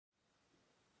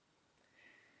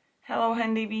Hello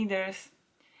handy beaders!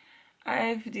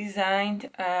 I've designed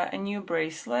a new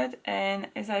bracelet, and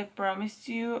as I promised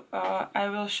you, I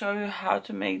will show you how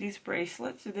to make this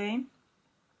bracelet today.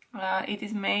 It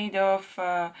is made of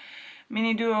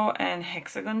Miniduo and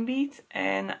hexagon beads,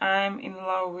 and I'm in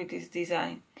love with this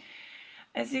design.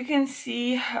 As you can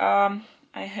see, I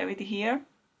have it here,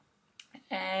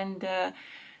 and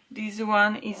this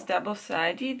one is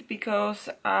double-sided because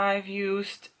I've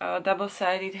used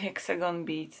double-sided hexagon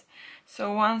beads.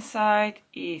 So one side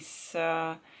is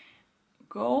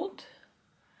gold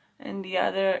and the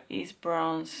other is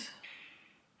bronze.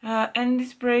 And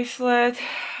this bracelet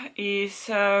is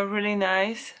really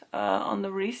nice on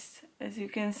the wrist, as you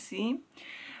can see.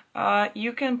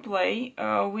 You can play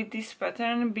with this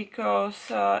pattern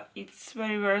because it's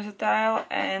very versatile,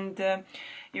 and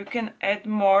you can add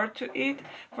more to it.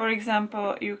 For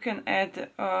example, you can add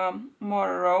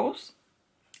more rows,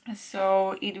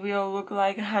 so it will look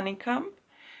like a honeycomb,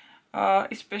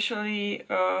 especially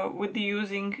with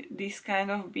using this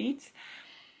kind of beads.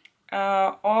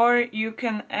 Or you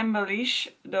can embellish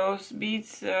those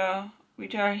beads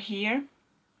which are here,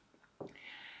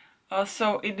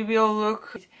 so it will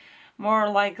look more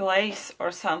like lace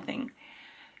or something.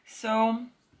 So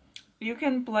you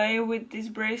can play with this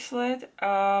bracelet,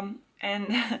 and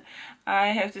I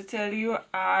have to tell you,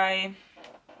 I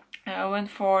went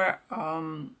for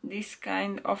this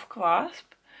kind of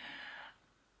clasp,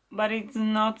 but it's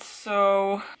not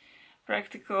so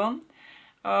practical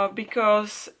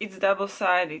because it's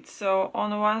double-sided. So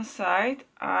on one side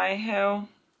I have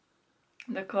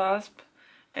the clasp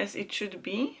as it should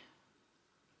be,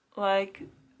 like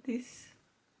this,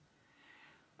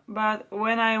 but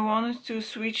when I want to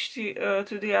switch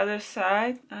to the other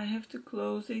side, I have to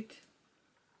close it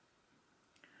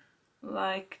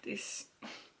like this.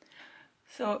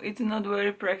 So it's not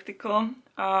very practical.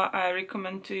 I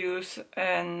recommend to use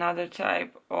another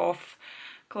type of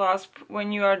clasp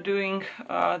when you are doing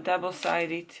a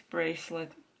double-sided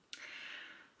bracelet.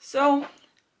 So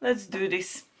let's do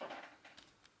this.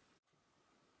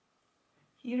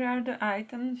 Here are the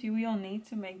items you will need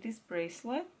to make this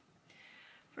bracelet.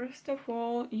 First of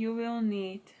all, you will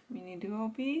need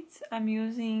Miniduo beads. I'm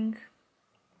using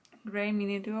gray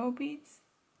Miniduo beads.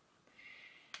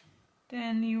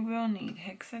 Then you will need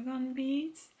hexagon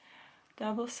beads,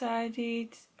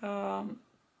 double-sided,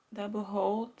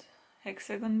 double-holed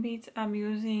hexagon beads. I'm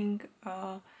using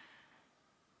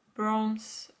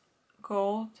bronze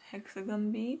gold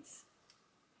hexagon beads.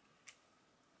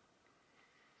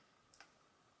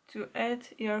 To add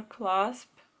your clasp,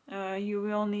 you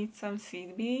will need some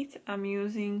seed beads. I'm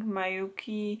using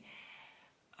Miyuki,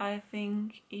 I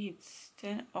think it's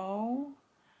 10-0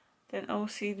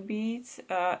 seed beads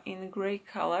in gray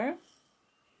color.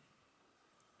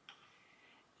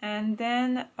 And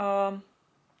then you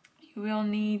will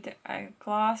need a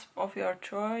clasp of your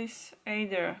choice,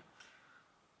 either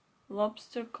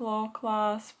lobster claw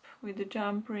clasp with the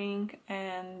jump ring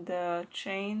and the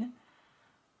chain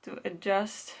to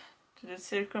adjust to the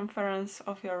circumference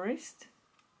of your wrist,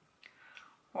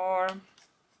 or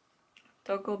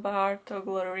toggle bar,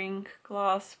 toggle ring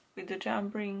clasp with the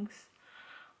jump rings,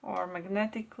 or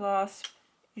magnetic clasp.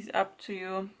 Is up to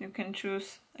you. You can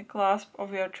choose a clasp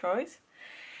of your choice.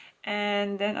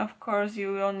 And then of course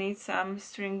you will need some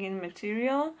stringing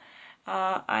material.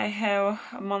 I have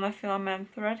a monofilament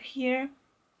thread here.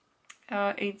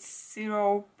 It's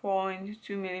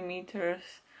 0.2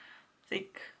 millimeters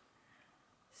thick,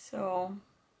 so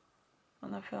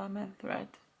monofilament thread.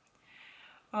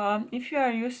 If you are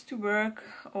used to work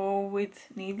with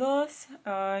needles,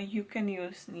 you can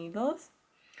use needles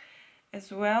as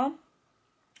well,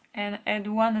 and add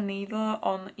one needle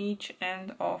on each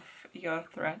end of your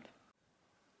thread.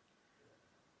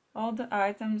 All the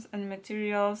items and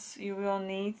materials you will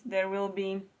need, there will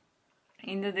be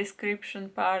in the description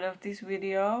part of this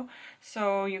video,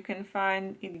 so you can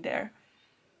find it there.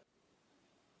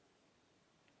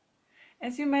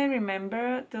 As you may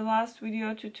remember, the last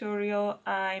video tutorial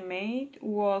I made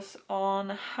was on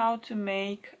how to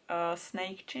make a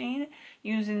snake chain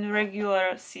using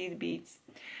regular seed beads.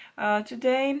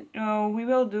 Today we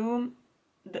will do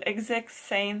the exact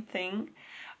same thing,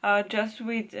 just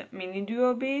with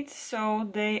Miniduo beads. So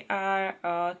they are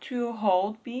 2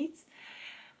 hold beads.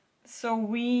 So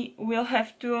we will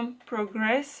have to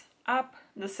progress up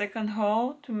the second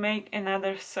hole to make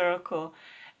another circle,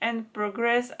 and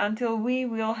progress until we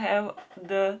will have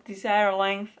the desired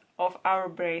length of our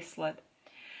bracelet.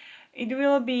 It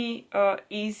will be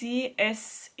easy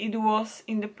as it was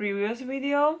in the previous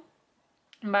video,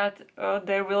 but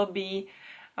there will be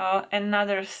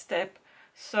another step.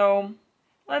 So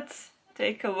let's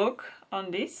take a look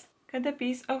on this. Cut a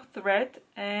piece of thread,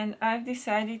 and I've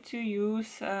decided to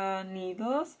use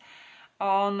needles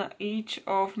on each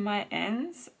of my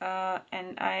ends,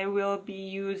 and I will be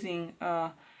using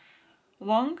a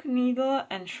long needle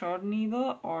and short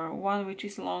needle, or one which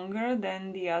is longer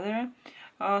than the other,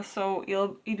 so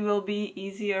it will be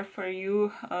easier for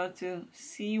you to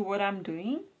see what I'm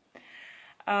doing.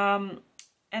 And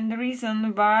the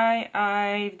reason why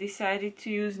I've decided to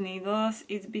use needles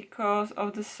is because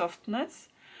of the softness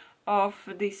of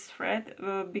this thread,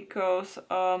 because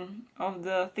of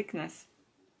the thickness.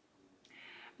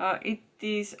 It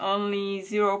is only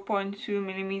 0.2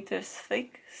 millimeters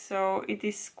thick, so it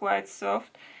is quite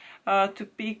soft to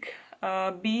pick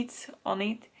beads on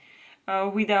it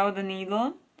without a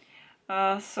needle.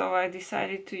 So I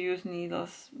decided to use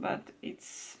needles, but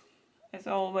it's, as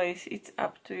always, it's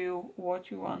up to you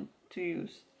what you want to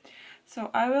use.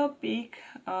 So I will pick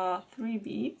 3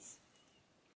 beads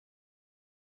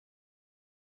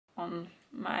on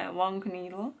my long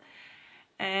needle,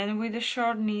 and with the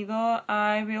short needle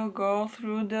I will go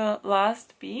through the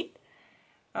last bead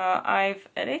I've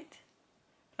added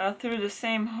through the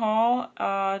same hole,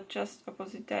 just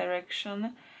opposite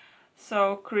direction,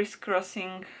 so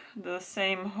crisscrossing the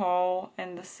same hole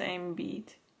and the same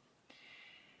bead.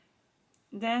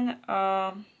 Then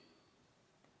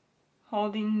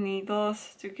holding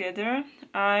needles together,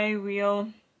 I will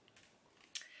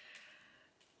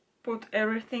put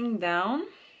everything down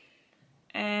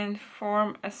and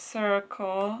form a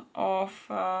circle of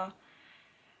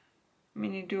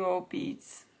Miniduo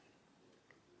beads.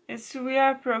 As we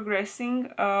are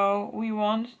progressing, we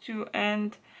want to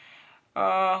end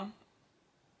of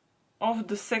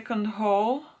the second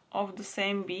hole of the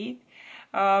same bead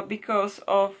because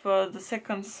of the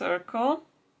second circle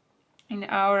in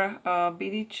our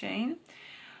beaded chain.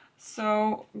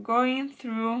 So going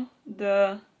through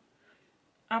the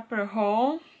upper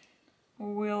hole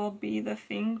will be the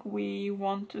thing we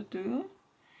want to do.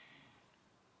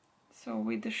 So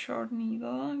with the short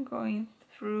needle, going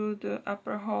through the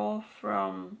upper hole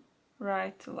from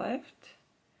right to left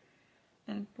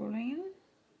and pulling.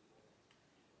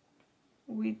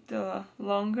 With the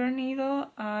longer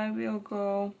needle, I will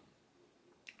go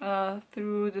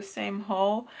through the same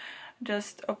hole,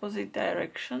 just opposite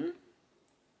direction.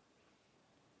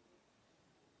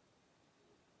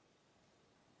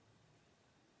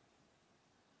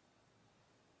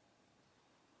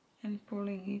 And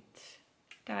pulling it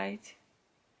tight.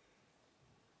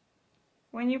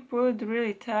 When you pull it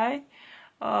really tight,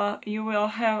 you will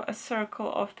have a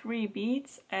circle of 3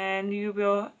 beads, and you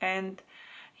will end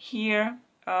here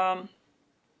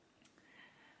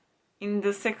in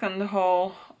the second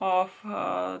hole of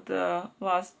the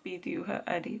last bead you have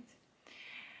added.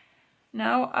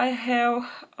 Now I have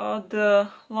the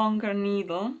longer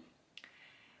needle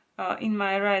in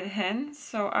my right hand,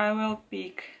 so I will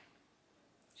pick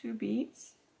 2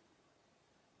 beads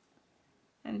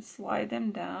and slide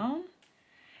them down,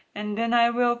 and then I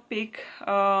will pick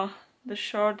the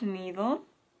short needle,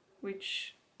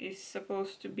 which is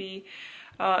supposed to be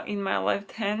in my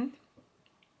left hand,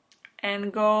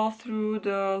 and go through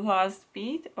the last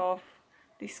bead of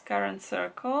this current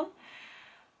circle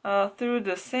through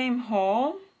the same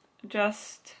hole,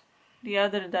 just the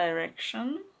other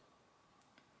direction,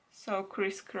 so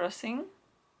crisscrossing.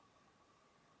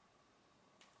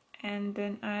 And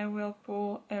then I will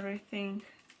pull everything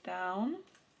down.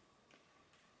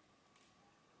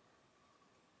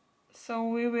 So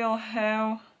we will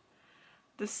have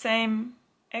the same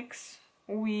X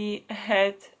we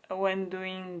had when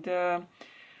doing the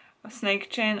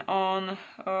snake chain on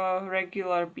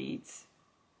regular beads.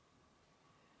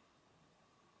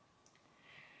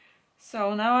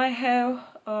 So now I have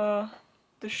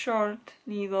the short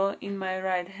needle in my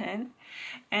right hand,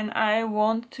 and I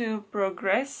want to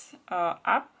progress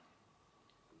up,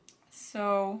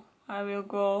 so I will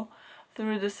go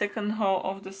through the second hole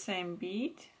of the same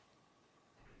bead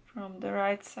from the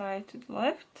right side to the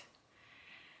left,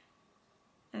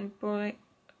 and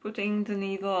putting the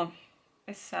needle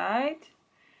aside,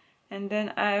 and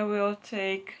then I will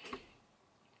take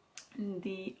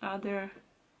the other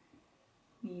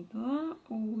needle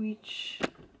which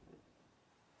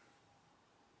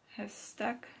has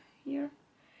stuck here,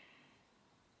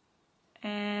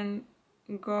 and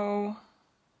go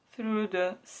through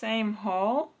the same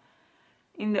hole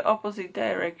in the opposite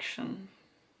direction,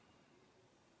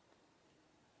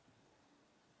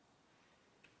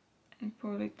 and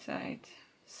pull it tight.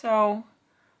 So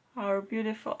our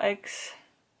beautiful X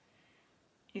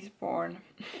is born.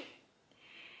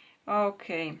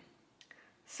 Okay,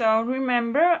 So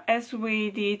remember, as we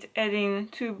did, adding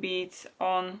 2 beads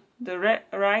on the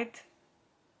right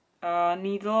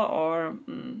needle or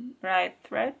right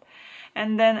thread,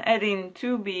 and then adding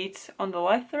 2 beads on the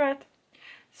left thread.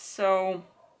 So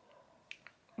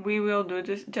we will do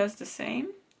this just the same.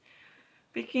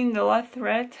 Picking the left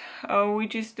thread,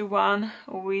 which is the one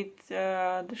with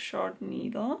the short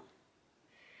needle,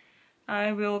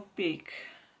 I will pick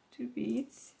 2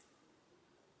 beads,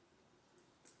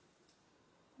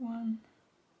 1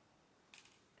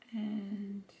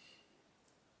 and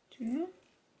 2,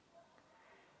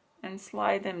 and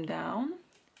slide them down.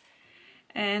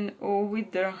 And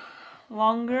with the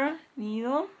longer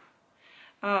needle,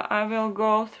 I will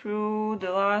go through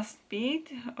the last bead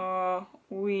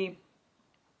we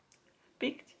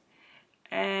picked,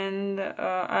 and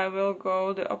I will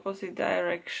go the opposite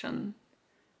direction.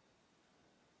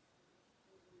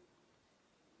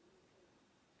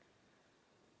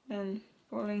 Then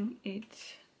pulling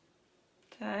it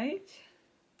tight.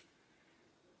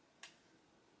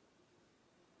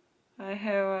 I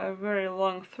have a very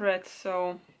long thread,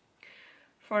 so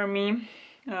for me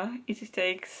it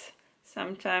takes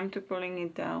some time to pulling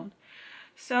it down.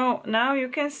 So now you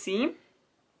can see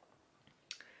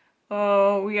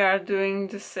we are doing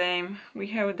the same. We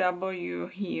have a W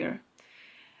here,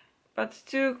 but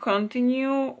to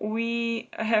continue we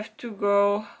have to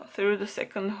go through the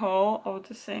second hole of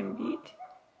the same bead.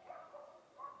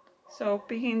 So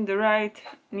picking the right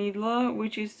needle,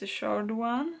 which is the short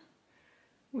one,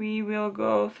 we will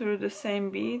go through the same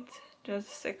bead, just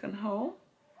the second hole,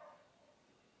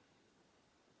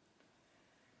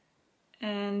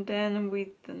 and then with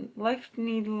the left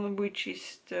needle, which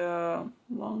is the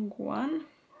long one,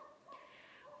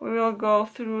 we will go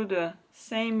through the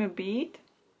same bead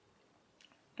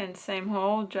and same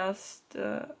hole, just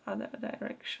the other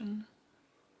direction.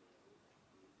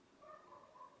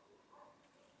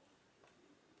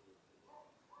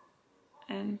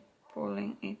 And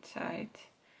pulling it tight.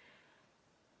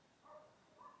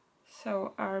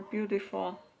 So our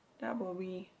beautiful double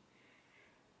V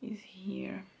is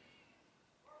here.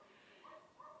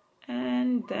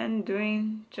 And then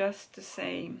doing just the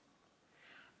same.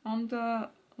 On the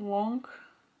long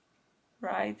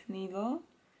right needle,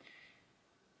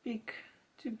 pick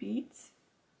 2 beads.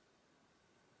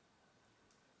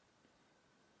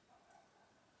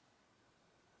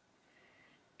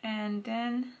 And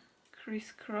then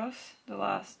crisscross the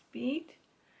last bead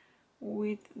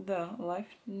with the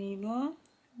left needle,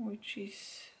 which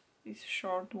is this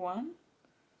short one,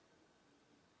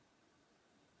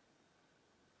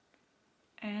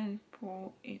 and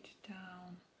pull it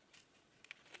down.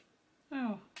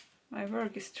 Oh, my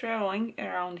work is traveling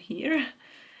around here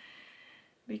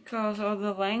because of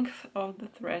the length of the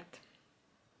thread.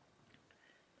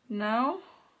 Now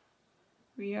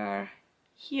we are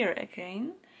here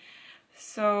again,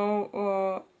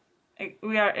 so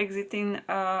we are exiting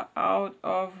out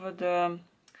of the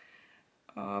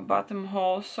bottom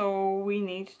hole, so we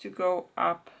need to go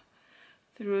up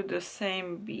through the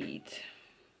same bead.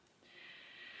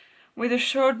 With a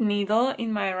short needle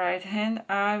in my right hand,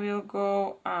 I will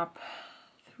go up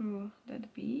through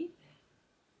that bead.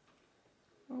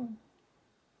 Oh,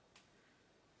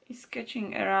 it's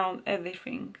catching around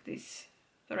everything, this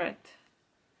thread.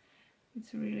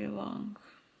 It's really long.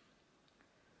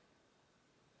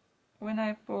 When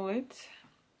I pull it,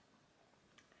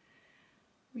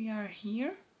 we are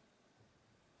here,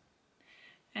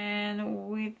 and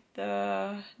with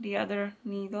the other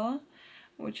needle,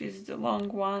 which is the long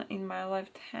one in my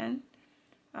left hand,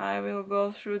 I will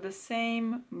go through the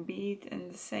same bead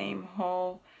and the same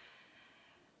hole,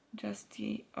 just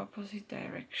the opposite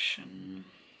direction.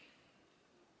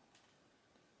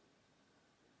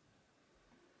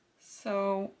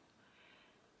 So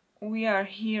we are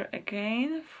here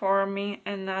again, forming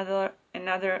another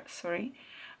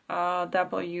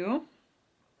W.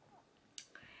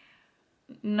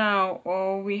 Now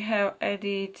we have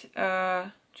added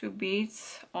 2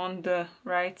 beads on the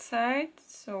right side,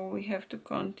 so we have to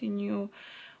continue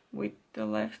with the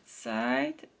left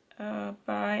side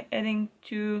by adding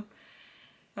 2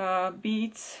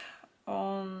 beads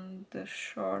on the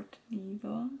short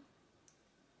needle.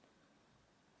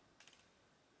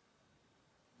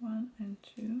 1 and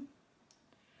 2,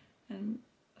 and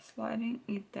sliding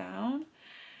it down,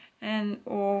 and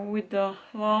with the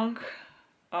long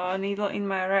needle in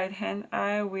my right hand,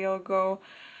 I will go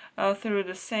through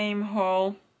the same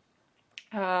hole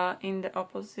in the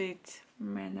opposite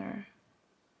manner,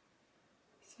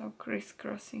 so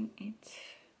crisscrossing it,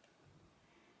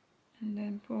 and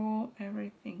then pull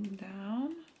everything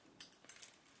down.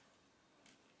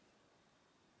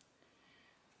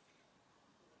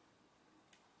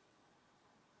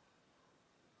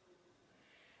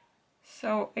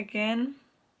 So again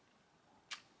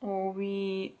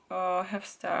we have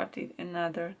started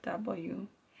another W.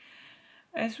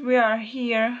 As we are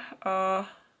here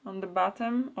on the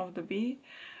bottom of the bead,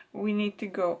 we need to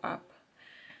go up.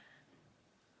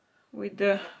 With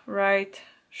the right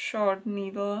short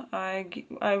needle I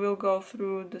will go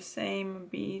through the same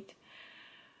bead,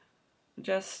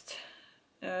 just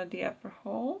the upper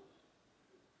hole.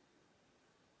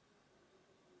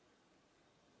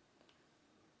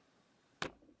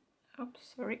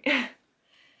 Oops, sorry.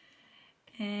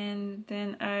 And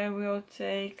then I will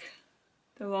take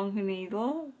the long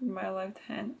needle with my left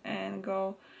hand and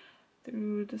go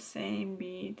through the same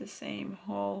bead, the same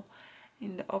hole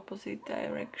in the opposite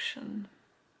direction.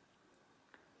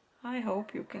 I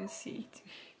hope you can see it.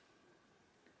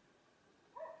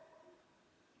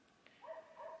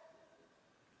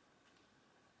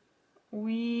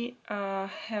 We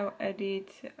have added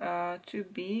 2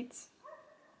 beads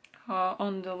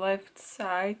on the left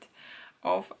side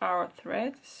of our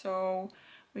thread, so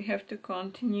we have to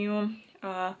continue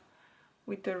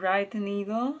with the right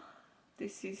needle.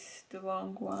 This is the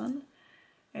long one,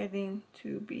 adding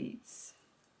 2 beads.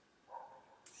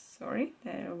 Sorry,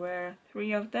 there were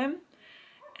 3 of them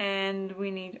and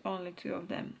we need only 2 of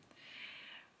them.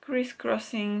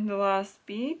 Crisscrossing the last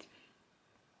bead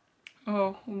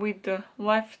with the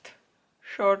left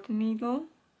short needle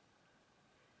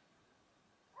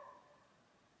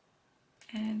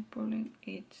and pulling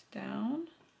it down.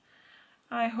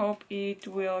 I hope it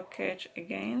will catch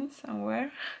again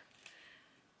somewhere.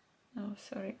 No,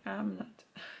 sorry, I'm not.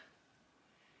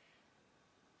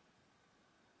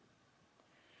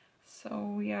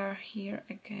 So we are here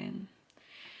again.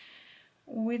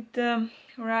 With the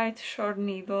right short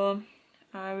needle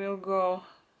I will go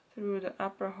through the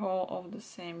upper hole of the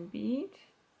same bead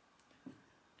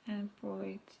and pull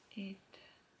it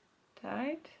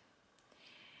tight,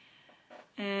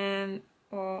 and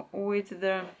with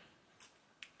the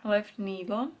left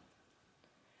needle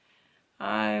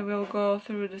I will go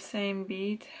through the same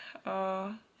bead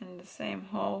in the same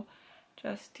hole,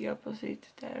 just the opposite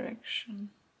direction.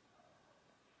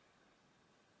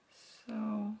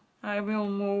 So I will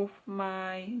move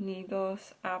my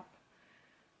needles up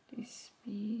this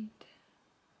bead.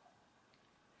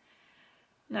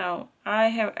 Now I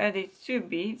have added 2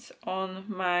 beads on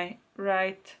my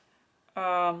right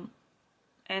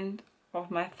end of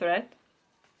my thread,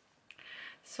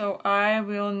 so I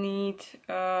will need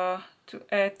to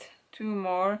add 2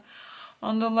 more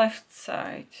on the left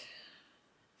side.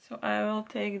 So I will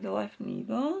take the left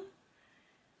needle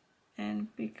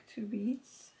and pick 2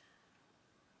 beads.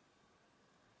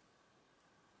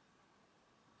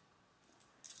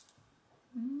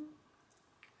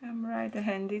 I'm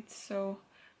right-handed, so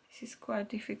this is quite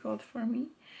difficult for me.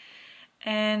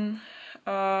 And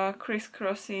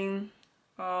crisscrossing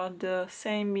the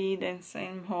same bead and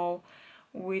same hole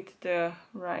with the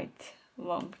right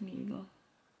long needle.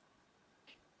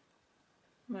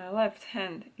 My left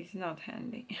hand is not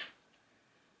handy.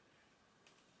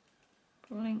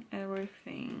 Pulling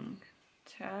everything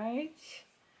tight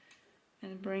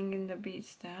and bringing the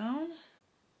beads down.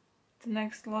 The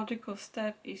next logical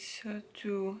step is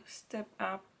to step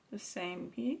up the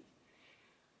same bead,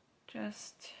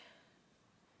 just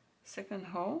second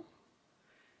hole.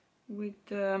 With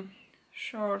the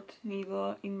short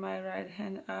needle in my right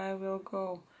hand I will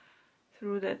go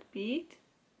through that bead,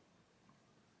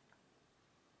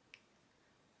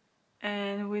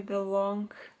 and with the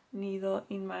long needle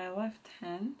in my left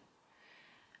hand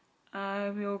I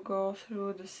will go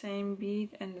through the same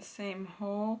bead and the same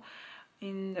hole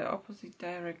in the opposite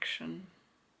direction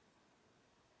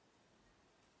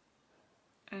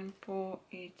and pull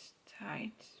it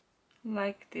tight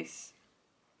like this.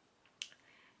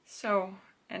 So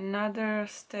another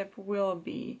step will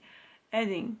be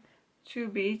adding 2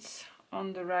 beads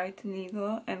on the right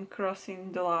needle and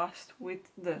crossing the last with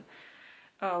the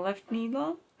left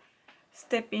needle,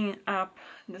 stepping up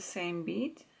the same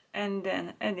bead, and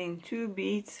then adding 2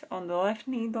 beads on the left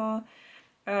needle,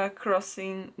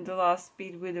 crossing the last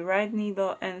bead with the right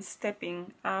needle and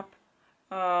stepping up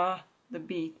the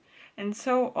bead, and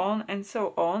so on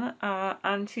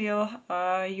until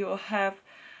you'll have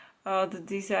the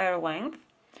desired length.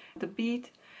 The bead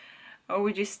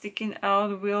which is sticking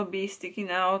out will be sticking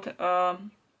out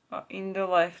in the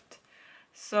left.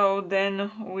 So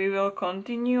then we will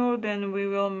continue, then we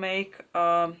will make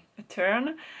a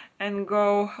turn and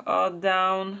go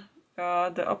down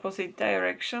the opposite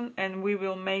direction, and we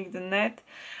will make the net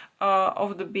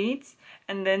of the beads,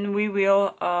 and then we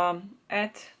will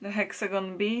add the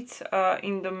hexagon beads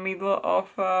in the middle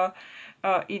of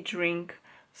each ring.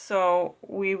 so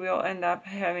we will end up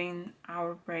having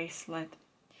our bracelet.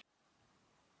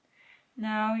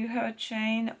 Now you have a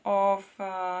chain of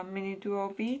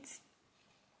Miniduo beads,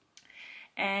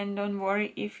 and don't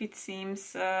worry if it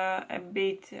seems a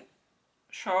bit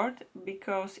short,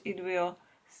 because it will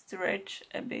stretch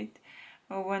a bit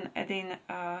when adding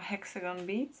hexagon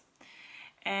beads.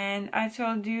 And I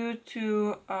told you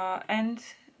to end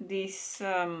this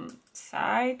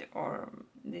side or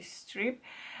this strip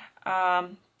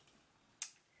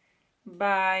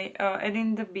by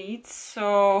adding the beads,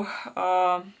 so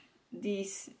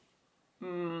these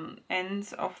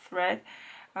ends of thread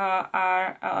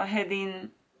are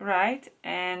heading right,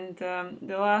 and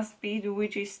the last bead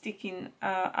which is sticking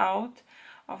out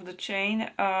of the chain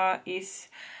is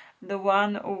the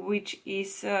one which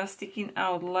is sticking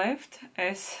out left,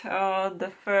 as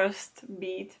the first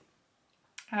bead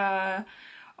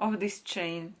of this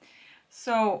chain.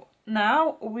 So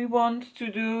now we want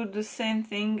to do the same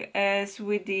thing as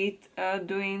we did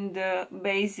doing the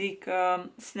basic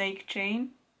snake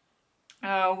chain.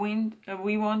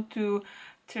 We want to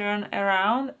turn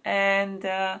around and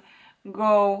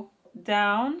go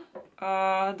down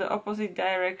the opposite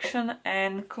direction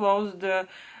and close the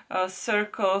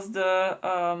circles, the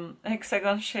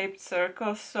hexagon shaped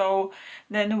circles, so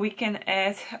then we can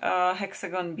add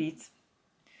hexagon beads.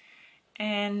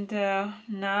 And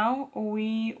now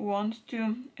we want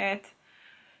to add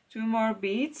 2 more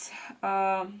beads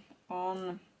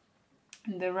on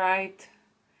the right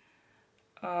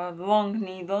long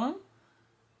needle,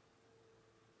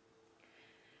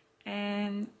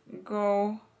 and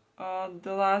go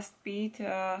the last bead,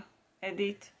 add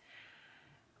it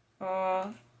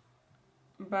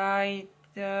by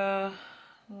the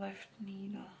left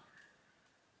needle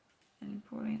and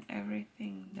pulling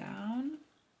everything down.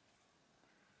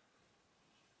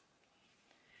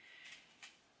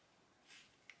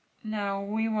 Now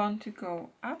we want to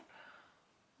go up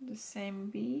the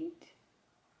same bead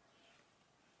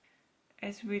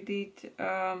as we did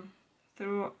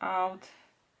throughout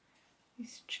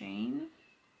this chain.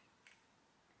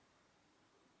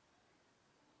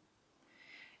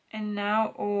 And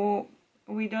now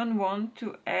we don't want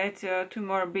to add 2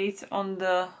 more beads on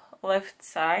the left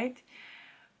side.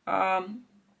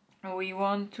 We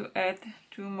want to add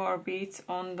 2 more beads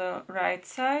on the right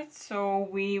side, so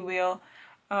we will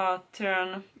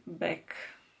turn back.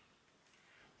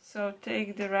 So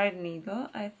take the right needle,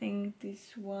 I think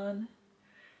this one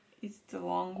is the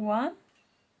long one,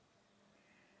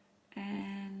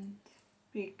 and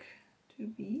pick 2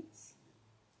 beads,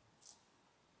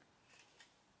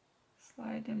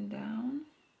 slide them down,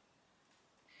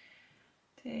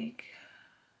 take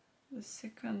the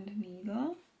second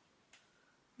needle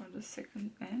or the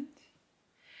second end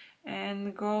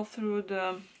and go through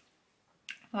the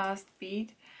last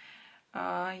bead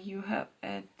you have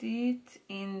added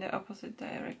in the opposite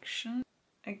direction,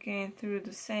 again through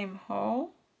the same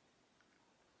hole,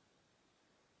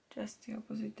 just the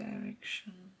opposite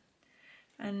direction.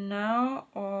 And now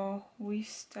we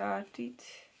started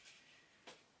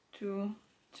to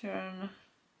turn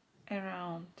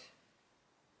around,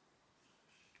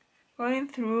 going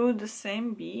through the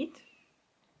same bead,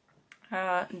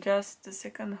 just the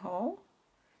second hole.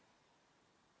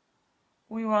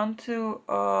 We want to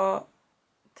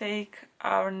take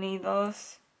our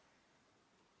needles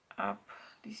up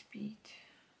this bead,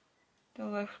 the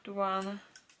left one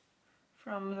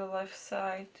from the left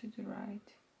side to the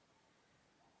right.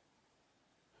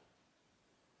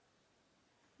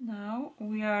 Now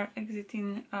we are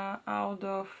exiting out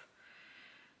of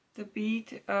the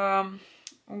bead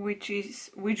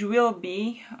which will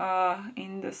be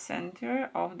in the center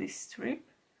of this strip.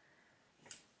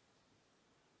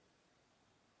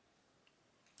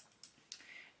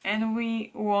 And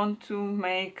we want to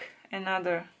make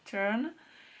another turn.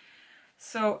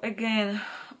 So again,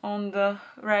 on the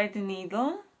right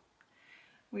needle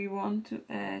we want to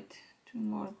add 2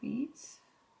 more beads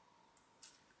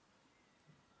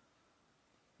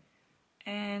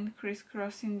and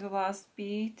crisscrossing the last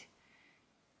bead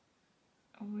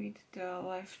with the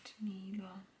left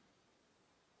needle.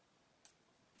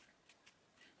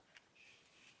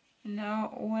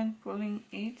 Now when pulling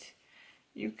it,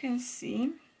 you can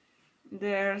see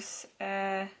there's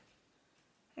a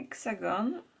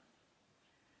hexagon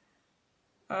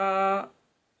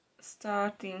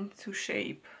starting to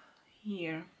shape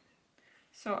here.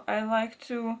 So I like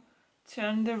to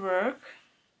turn the work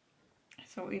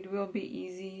so it will be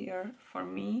easier for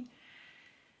me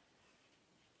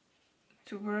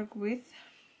to work with,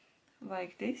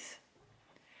 like this.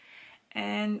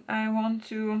 And I want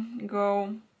to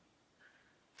go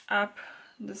up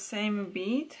the same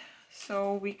bead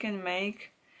so we can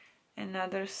make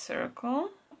another circle.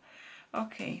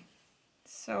 Okay,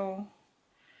 so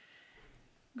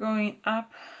going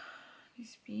up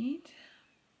this bead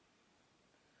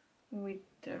with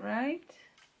the right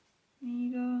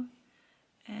needle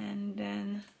and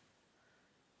then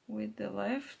with the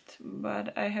left,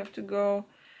 but I have to go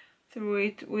through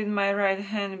it with my right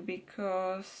hand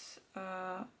because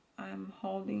I'm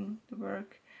holding the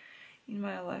work in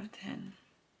my left hand.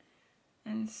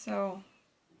 And so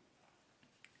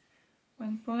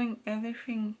when pulling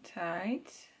everything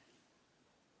tight,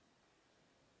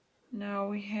 now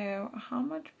we have how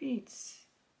much beads?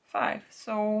 5.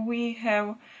 So we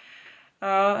have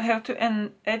to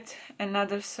add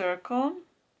another circle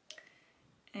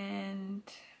and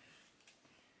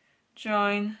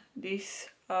join this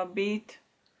bead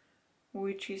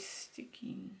which is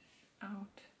sticking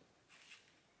out.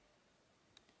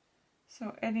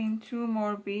 So adding 2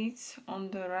 more beads on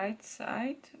the right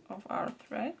side of our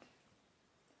thread.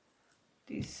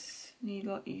 This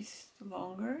needle is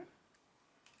longer,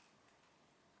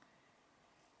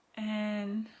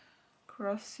 and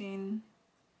crisscrossing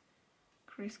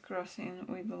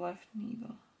with the left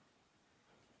needle.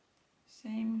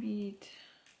 Same bead,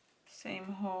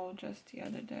 same hole, just the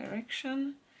other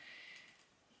direction.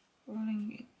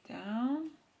 Pulling it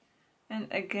down, and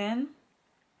again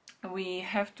we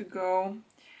have to go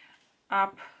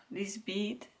up this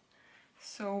bead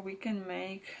so we can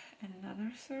make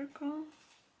another circle.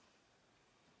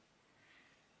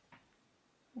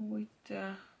 With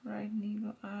the right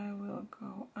needle I will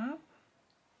go up,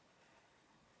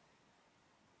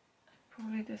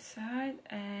 pull it aside,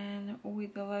 and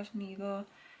with the left needle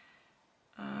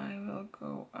I will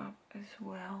go up as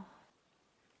well.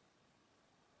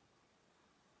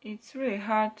 It's really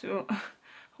hard to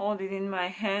hold it in my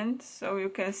hand so you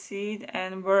can see it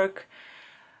and work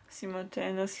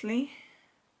simultaneously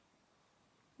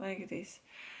like this.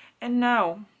 And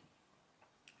now,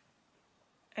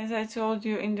 as I told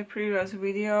you in the previous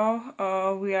video,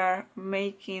 we are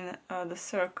making the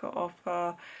circle of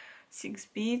 6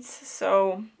 beads.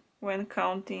 So when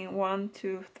counting 1,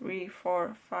 2, 3,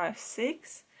 4, 5,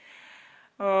 6,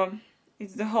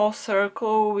 it's the whole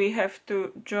circle. We have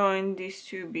to join these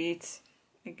 2 beads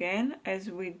again, as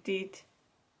we did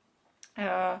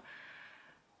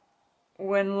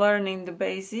when learning the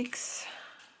basic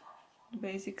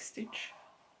stitch.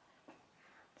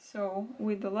 So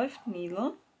with the left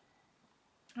needle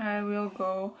I will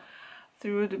go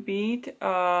through the bead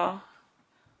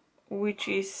which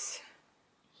is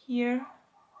here,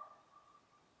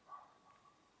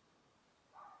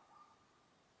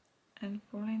 and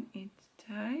pulling it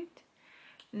tight.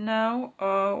 Now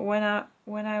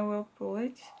when I will pull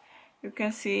it, you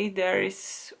can see there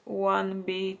is 1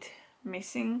 bead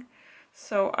missing,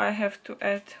 so I have to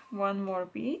add 1 more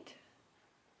bead.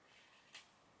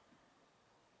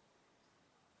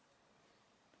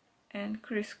 And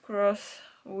crisscross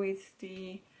with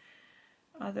the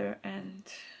other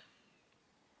end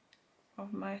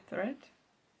of my thread.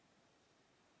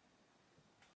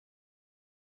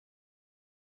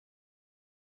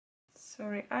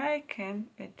 Sorry, I can't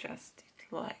adjust it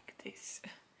like this.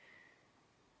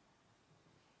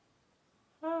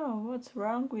 Oh, what's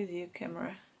wrong with you,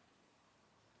 camera?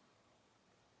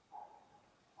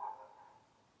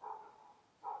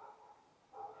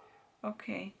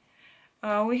 Okay.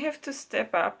 We have to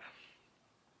step up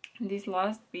this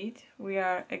last bead we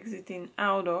are exiting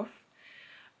out of,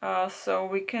 so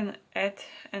we can add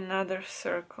another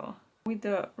circle. With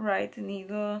the right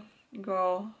needle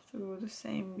go through the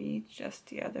same bead, just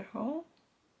the other hole.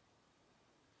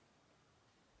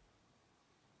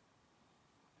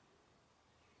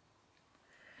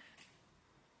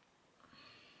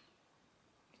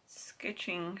 It's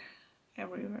sketching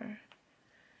everywhere.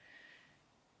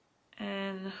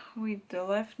 And with the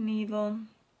left needle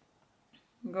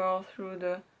go through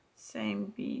the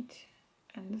same bead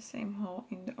and the same hole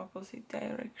in the opposite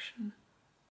direction.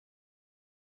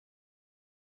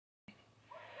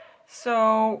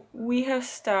 So we have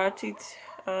started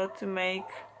to make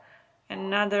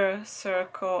another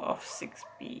circle of 6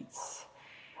 beads.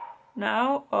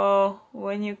 Now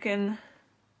when you can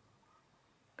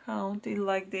count it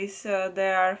like this,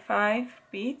 there are 5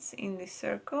 beads in this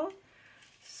circle.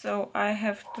 So I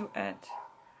have to add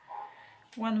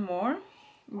 1 more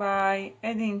by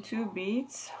adding 2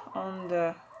 beads on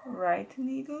the right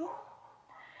needle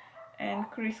and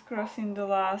crisscrossing the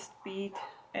last bead,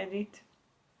 add it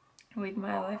with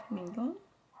my left needle.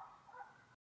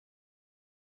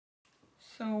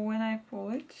 So when I pull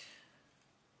it,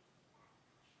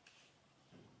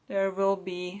 there will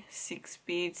be 6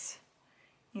 beads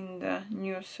in the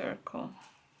new circle.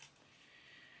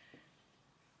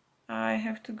 I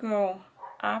have to go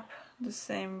up the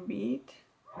same bead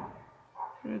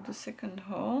through the second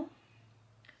hole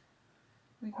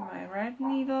with my right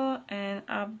needle, and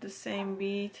up the same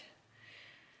bead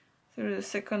through the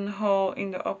second hole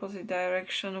in the opposite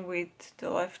direction with the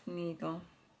left needle.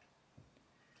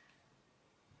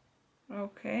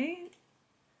 Okay,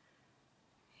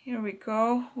 here we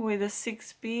go with the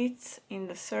 6 beads in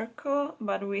the circle,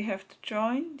 but we have to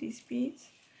join these beads.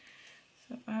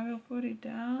 So I will put it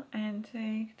down and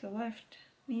take the left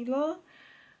needle,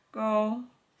 go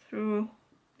through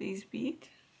this bead,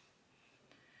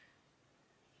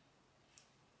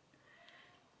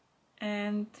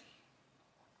 and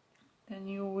then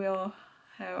you will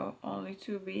have only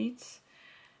 2 beads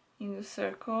in the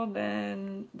circle.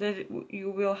 Then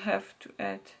you will have to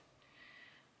add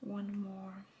one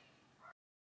more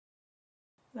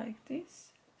like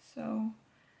this. So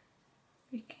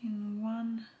picking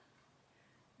one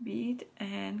bead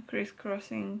and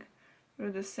crisscrossing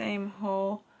through the same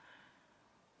hole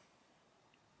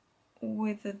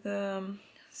with the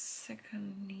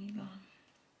second needle,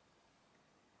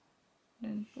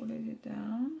 then pulling it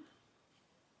down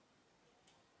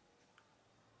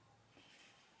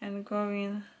and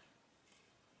going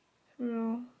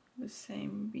through the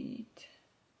same bead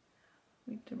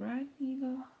with the right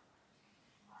needle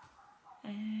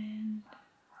and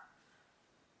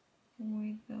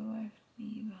with the left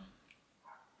needle.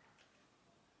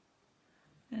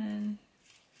 And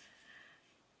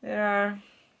there are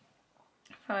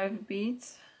 5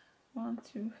 beads, 1,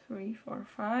 2, 3, 4,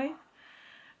 5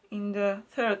 in the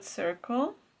third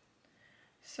circle,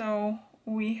 so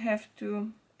we have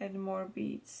to add more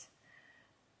beads.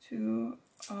 2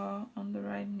 on the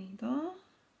right needle,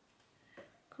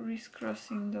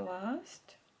 crisscrossing the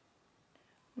last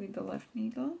with the left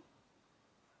needle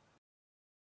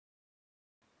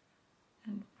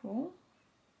and pull.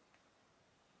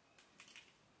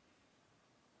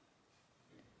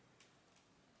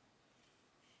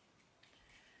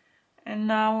 And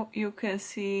now you can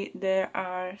see there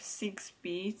are 6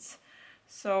 beads,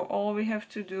 so all we have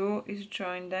to do is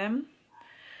join them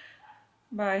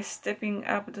by stepping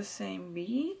up the same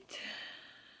bead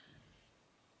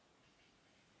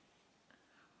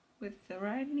with the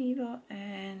right needle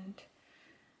and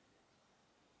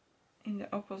in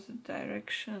the opposite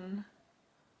direction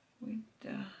with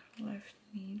the left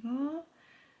needle,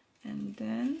 and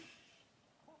then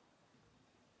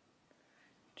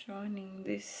joining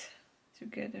this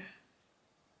together.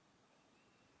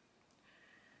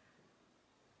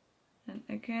 And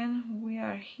again we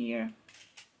are here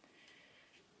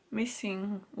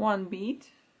missing one bead,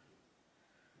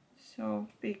 so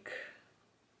pick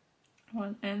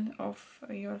one end of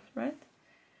your thread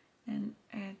and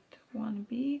add one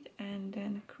bead and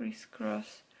then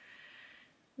crisscross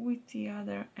with the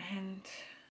other end.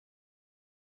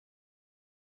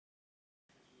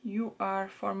 You are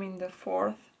forming the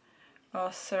 4th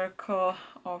circle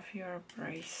of your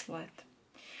bracelet.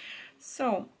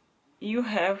 So you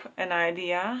have an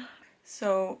idea,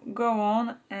 so go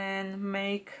on and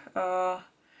make the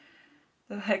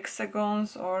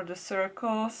hexagons or the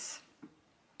circles,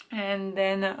 and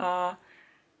then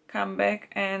come back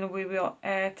and we will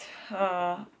add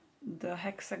the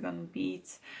hexagon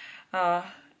beads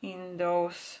in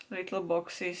those little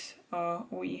boxes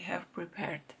we have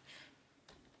prepared.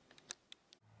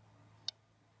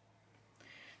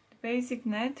 The basic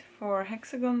net for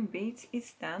hexagon beads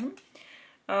is done.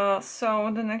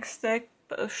 So the next step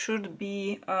should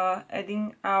be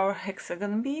adding our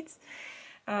hexagon beads,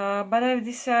 but I've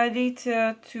decided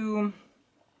to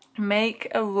make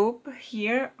a loop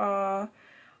here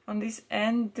on this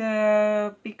end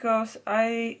because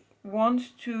I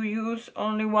want to use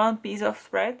only one piece of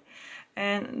thread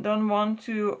and don't want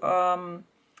to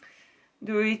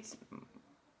do it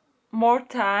more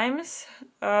times.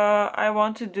 I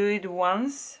want to do it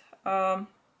once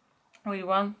with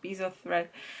one piece of thread.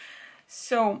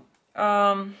 So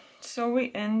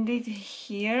we end it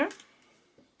here,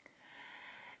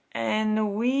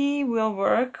 and we will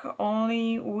work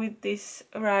only with this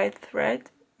right thread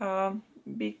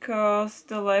because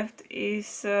the left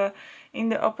is in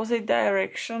the opposite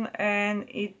direction and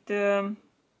it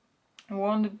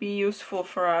won't be useful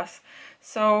for us.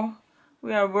 So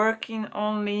we are working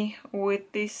only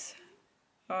with this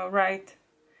right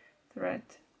thread,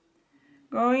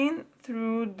 going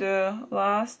through the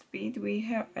last bead we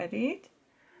have added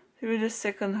through the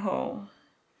second hole,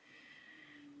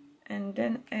 and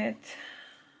then add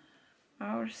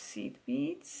our seed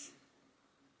beads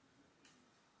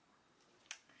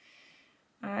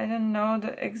I don't know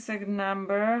the exact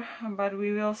number, but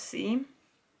we will see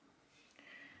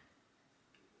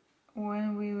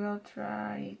when we will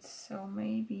try it. So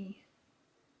maybe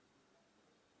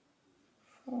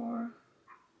 4,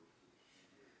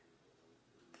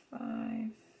 5,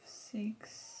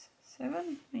 6,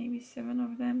 7, maybe 7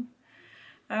 of them.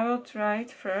 I will try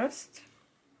it first.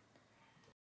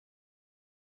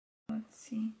 Let's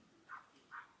see.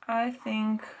 I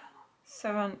think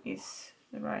 7 is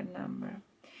the right number.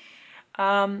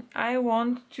 I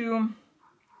want to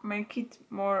make it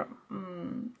more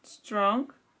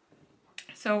strong,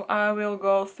 so I will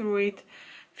go through it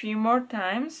a few more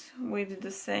times with the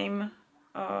same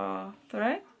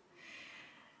thread.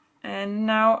 And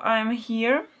now I'm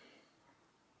here,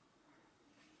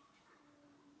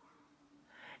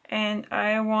 and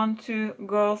I want to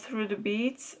go through the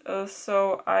beads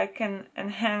so I can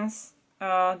enhance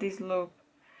this loop.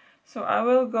 So I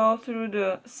will go through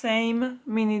the same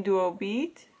Miniduo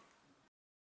bead,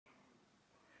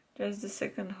 just the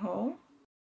second hole,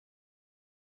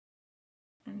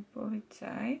 and pull it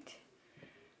tight.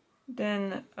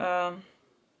 Then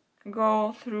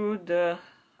go through the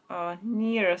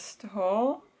nearest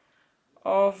hole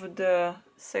of the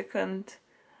second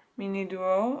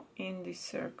Miniduo in this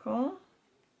circle,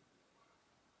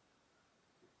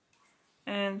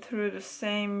 and through the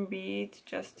same bead,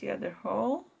 just the other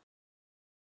hole,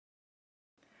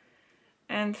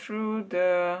 and through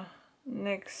the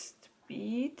next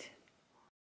bead,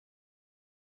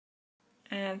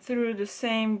 and through the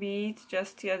same bead,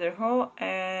 just the other hole,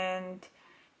 and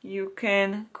you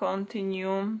can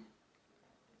continue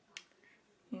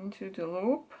into the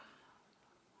loop.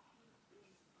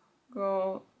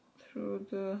 Go through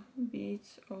the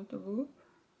beads of the loop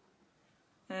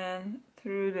and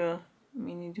through the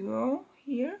Miniduo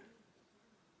here,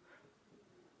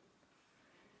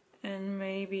 and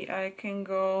maybe I can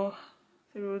go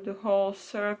through the whole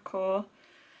circle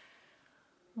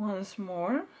once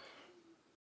more.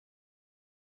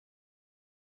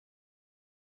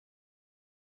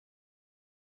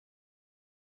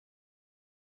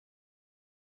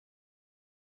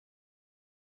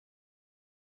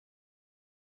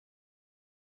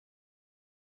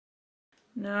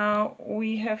 Now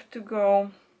we have to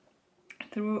go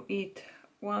through it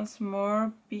once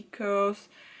more because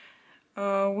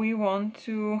we want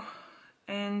to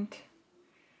end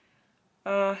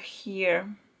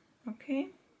here. Okay,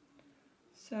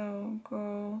 so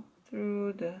go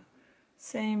through the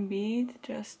same bead,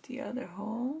 just the other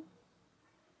hole,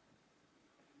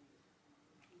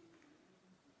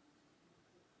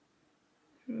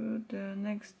 through the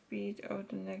next bead of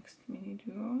the next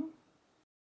Miniduo,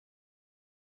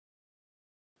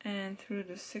 and through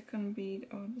the second bead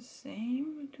of the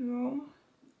same duo,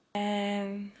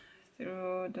 and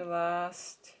through the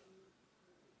last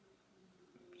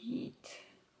bead.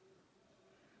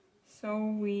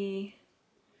 So we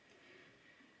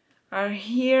are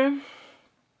here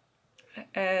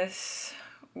as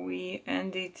we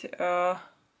ended the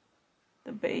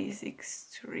basic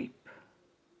strip.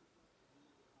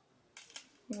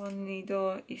 One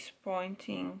needle is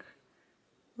pointing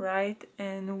right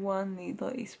and one needle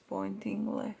is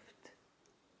pointing left.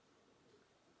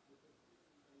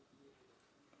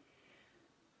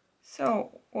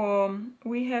 So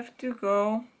we have to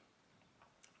go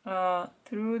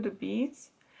through the beads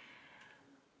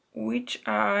which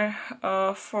are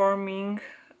forming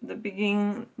the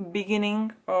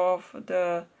beginning of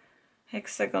the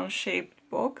hexagon shaped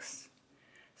box.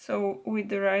 So with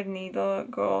the right needle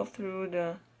go through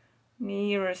the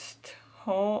nearest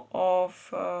hole of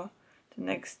the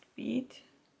next bead.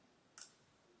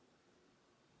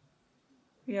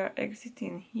 We are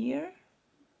exiting here,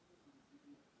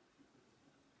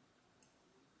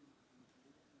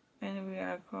 and we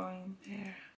are going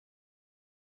there.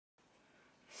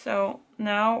 So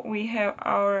now we have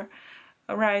our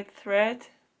right thread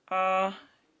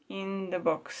in the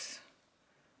box.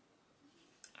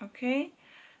 Okay,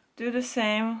 do the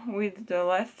same with the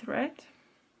left thread.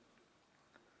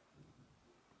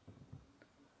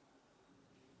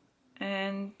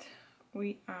 And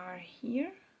we are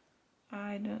here.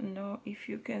 I don't know if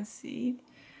you can see it,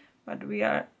 but we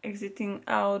are exiting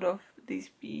out of this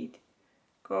bead,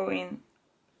 going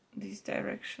this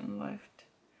direction left.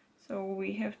 So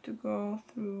we have to go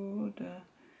through the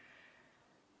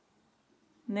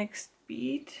next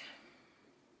bead,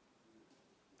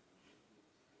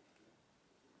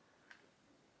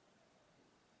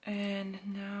 and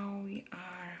now we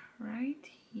are right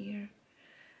here.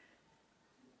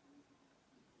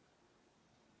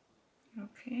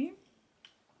 Okay,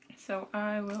 so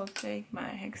I will take my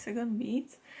hexagon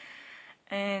beads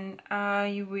and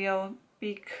I will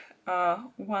pick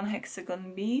one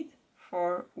hexagon bead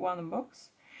for one box.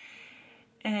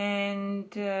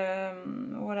 And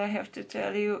what I have to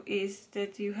tell you is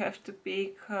that you have to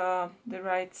pick the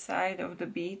right side of the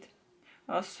bead.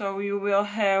 So you will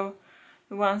have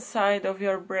one side of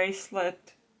your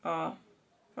bracelet,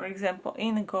 for example,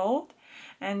 in gold,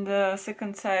 and the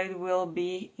second side will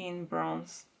be in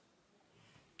bronze.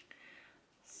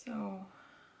 So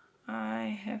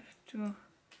I have to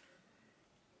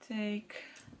take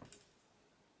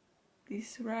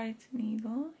this right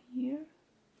needle here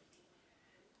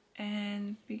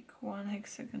and pick one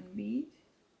hexagon bead.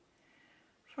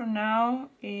 For now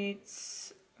it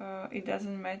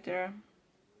doesn't matter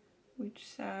which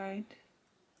side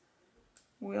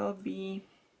will be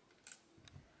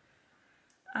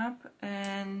up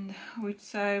and which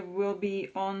side will be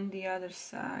on the other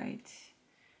side.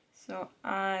 So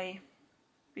I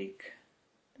pick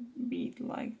the bead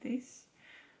like this,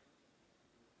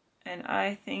 and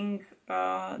I think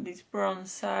this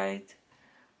bronze side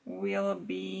will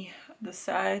be the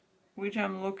side which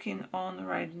I'm looking on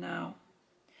right now.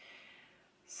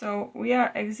 So we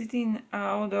are exiting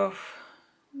out of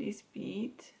this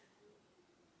bead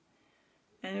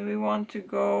and we want to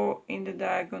go in the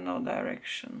diagonal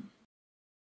direction.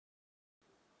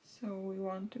 So we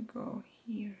want to go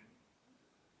here.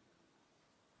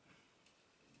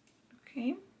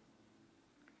 Okay.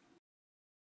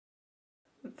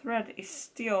 The thread is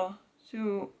still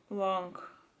too long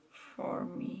for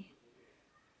me,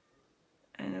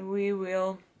 and we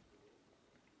will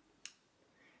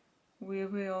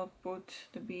put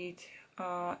the bead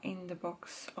in the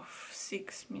box of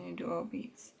 6 Miniduo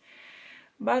beads.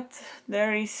 But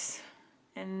there is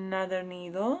another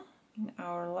needle in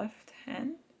our left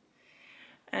hand,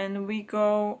 and we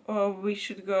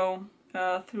should go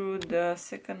through the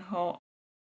second hole.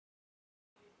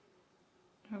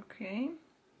 Okay,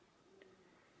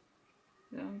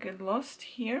 don't get lost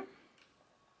here.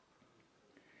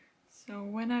 So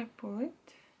when I pull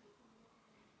it,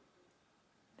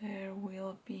 there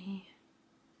will be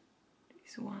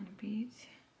this one bead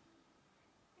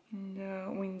in the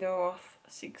window of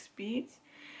 6 beads,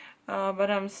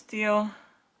 but I'm still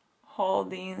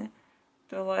holding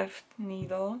the left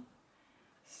needle,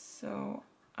 so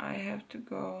I have to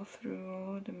go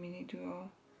through the Miniduo.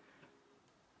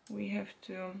 We have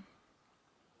to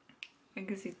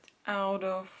exit out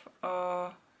of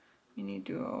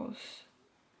Miniduos.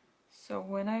 So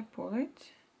when I pull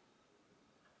it,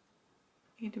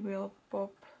 it will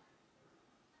pop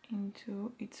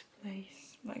into its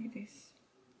place like this.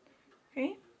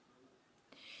 Okay.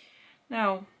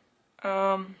 Now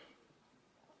the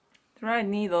right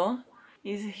needle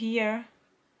is here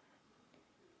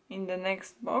in the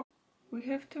next box. We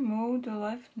have to move the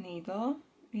left needle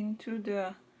into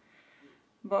the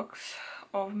box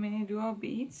of Miniduo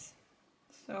beads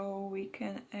so we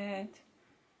can add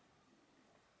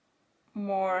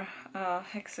more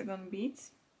hexagon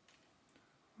beads,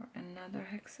 or another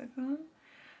hexagon.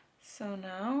 So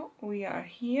now we are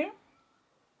here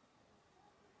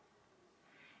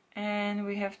and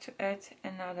we have to add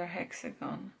another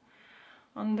hexagon.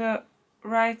 On the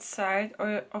right side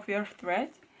of your thread,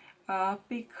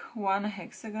 pick one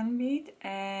hexagon bead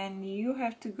and you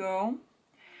have to go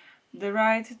the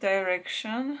right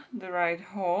direction, the right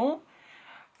hole.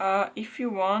 If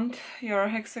you want your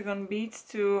hexagon beads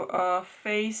to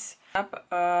face up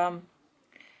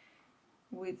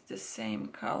with the same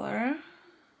color.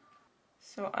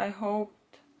 So I hope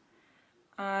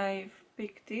I've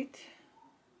picked it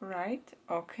right.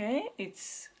 Okay,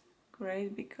 it's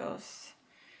great because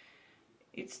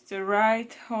it's the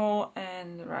right hole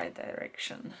and the right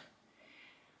direction.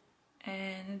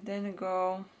 And then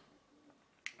go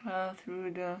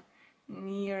through the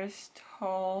nearest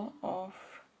hole of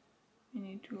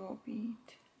Miniduo bead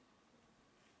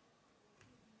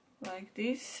like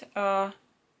this,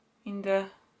 in the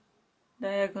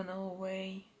diagonal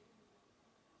way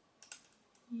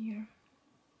here.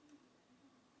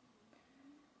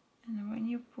 And when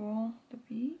you pull the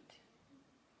bead,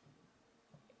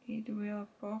 it will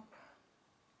pop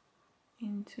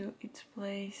into its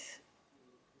place.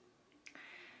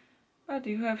 But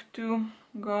you have to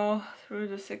go through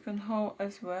the second hole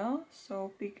as well,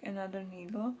 so pick another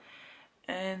needle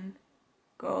and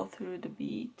go through the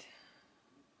bead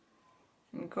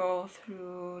and go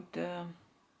through the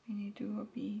Miniduo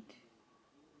bead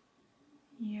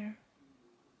here.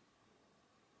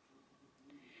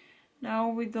 Now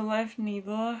with the left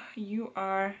needle you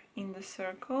are in the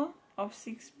circle of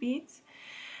 6 beads,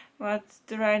 but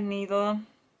the right needle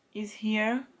is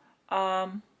here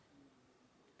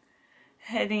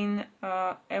heading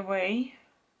away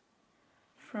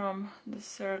from the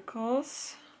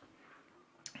circles,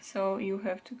 so you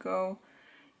have to go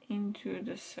into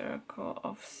the circle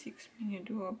of 6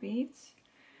 Miniduo beads,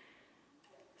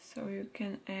 so you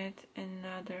can add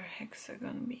another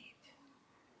hexagon bead.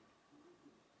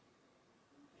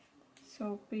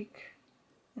 So pick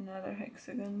another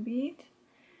hexagon bead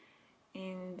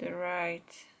in the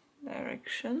right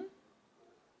direction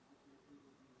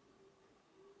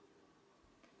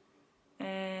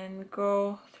and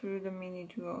go through the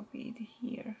Miniduo bead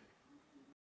here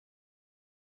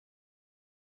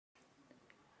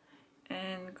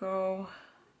and go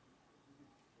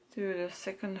through the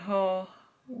second hole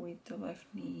with the left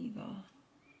needle,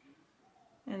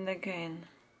 and again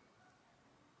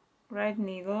right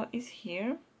needle is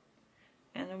here,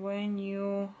 and when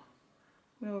you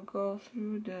will go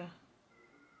through the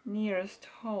nearest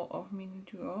hole of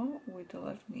Miniduo with the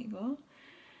left needle,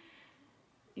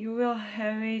 you will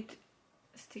have it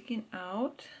sticking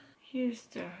out. Here's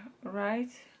the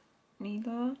right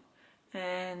needle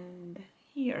and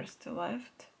here's the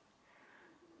left.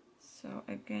 So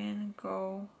again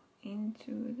go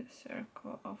into the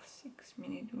circle of 6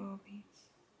 Miniduo beads.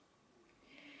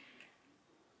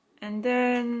 And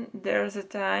then there's a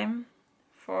time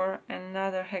for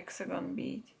another hexagon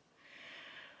bead.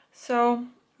 So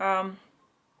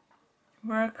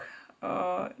work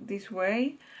this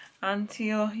way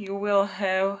until you will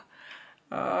have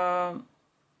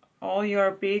all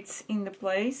your beads in the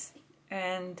place,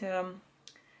 and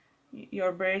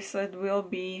your bracelet will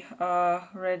be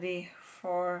ready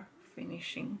for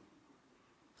finishing.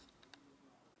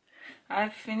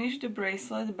 I've finished the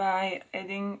bracelet by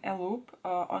adding a loop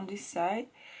on this side.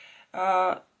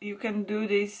 You can do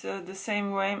this the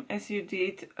same way as you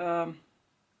did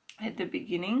at the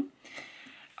beginning.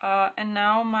 And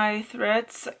now my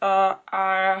threads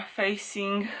are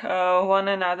facing one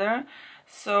another,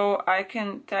 so I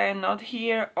can tie a knot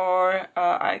here, or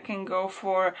I can go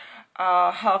for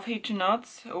half hitch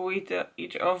knots with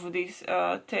each of these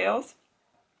tails.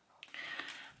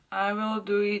 I will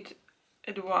do it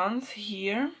at once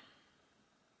here,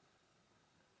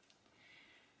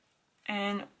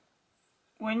 and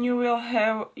when you will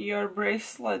have your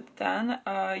bracelet done,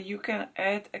 you can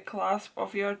add a clasp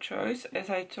of your choice, as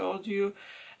I told you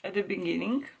at the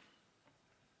beginning.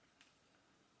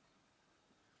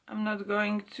 I'm not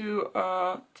going to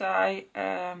tie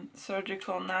a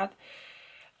surgical knot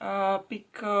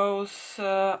because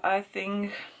I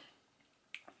think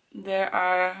there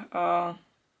are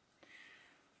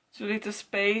too little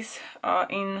space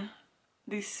in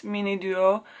this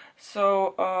Miniduo,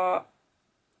 so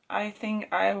I think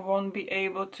I won't be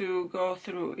able to go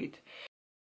through it.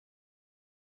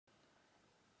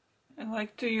 I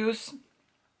like to use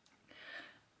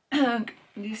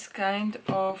this kind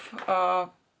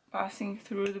of passing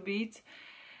through the beads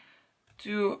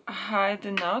to hide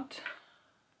the knot,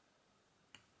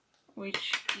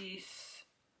 which is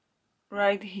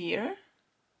right here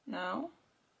now,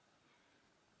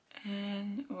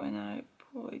 and when I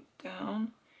pull it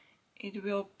down it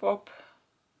will pop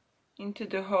into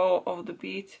the hole of the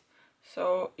bead,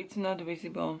 so it's not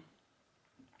visible.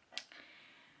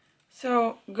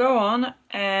 So go on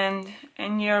and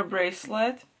your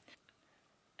bracelet,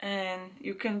 and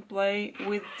you can play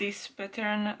with this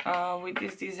pattern, with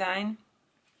this design.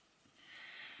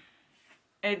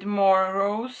 Add more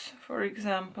rows, for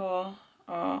example,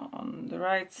 on the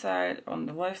right side, on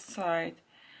the left side,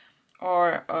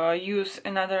 or use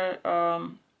another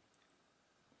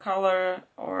color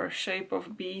or shape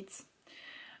of beads.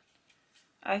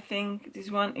 I think this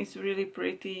one is really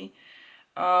pretty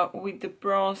with the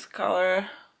bronze color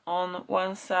on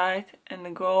one side and the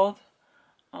gold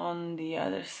on the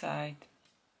other side.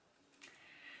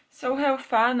 So have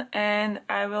fun, and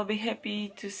I will be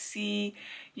happy to see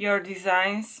your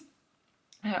designs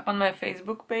on my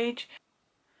Facebook page.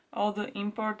 All the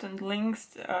important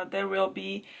links there will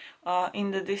be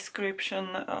in the description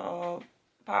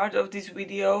part of this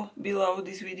video, below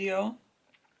this video,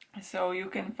 so you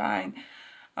can find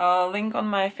a link on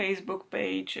my Facebook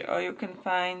page, you can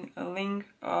find a link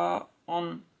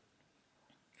on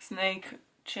snake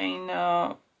chain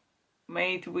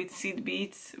made with seed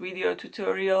beads video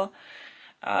tutorial.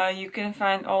 You can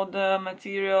find all the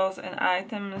materials and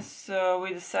items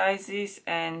with the sizes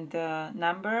and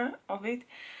number of it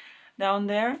down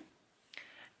there.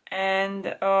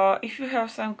 And if you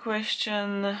have some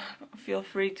question, feel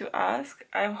free to ask.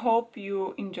 I hope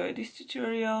you enjoyed this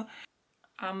tutorial.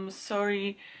 I'm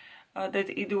sorry that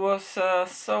it was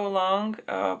so long,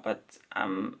 but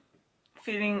I'm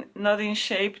feeling not in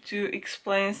shape to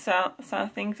explain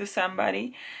something to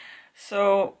somebody.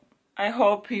 So I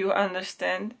hope you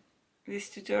understand this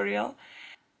tutorial,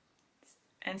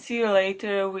 and see you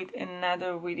later with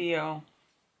another video.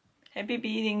 Happy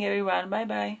beading everyone, bye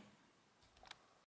bye.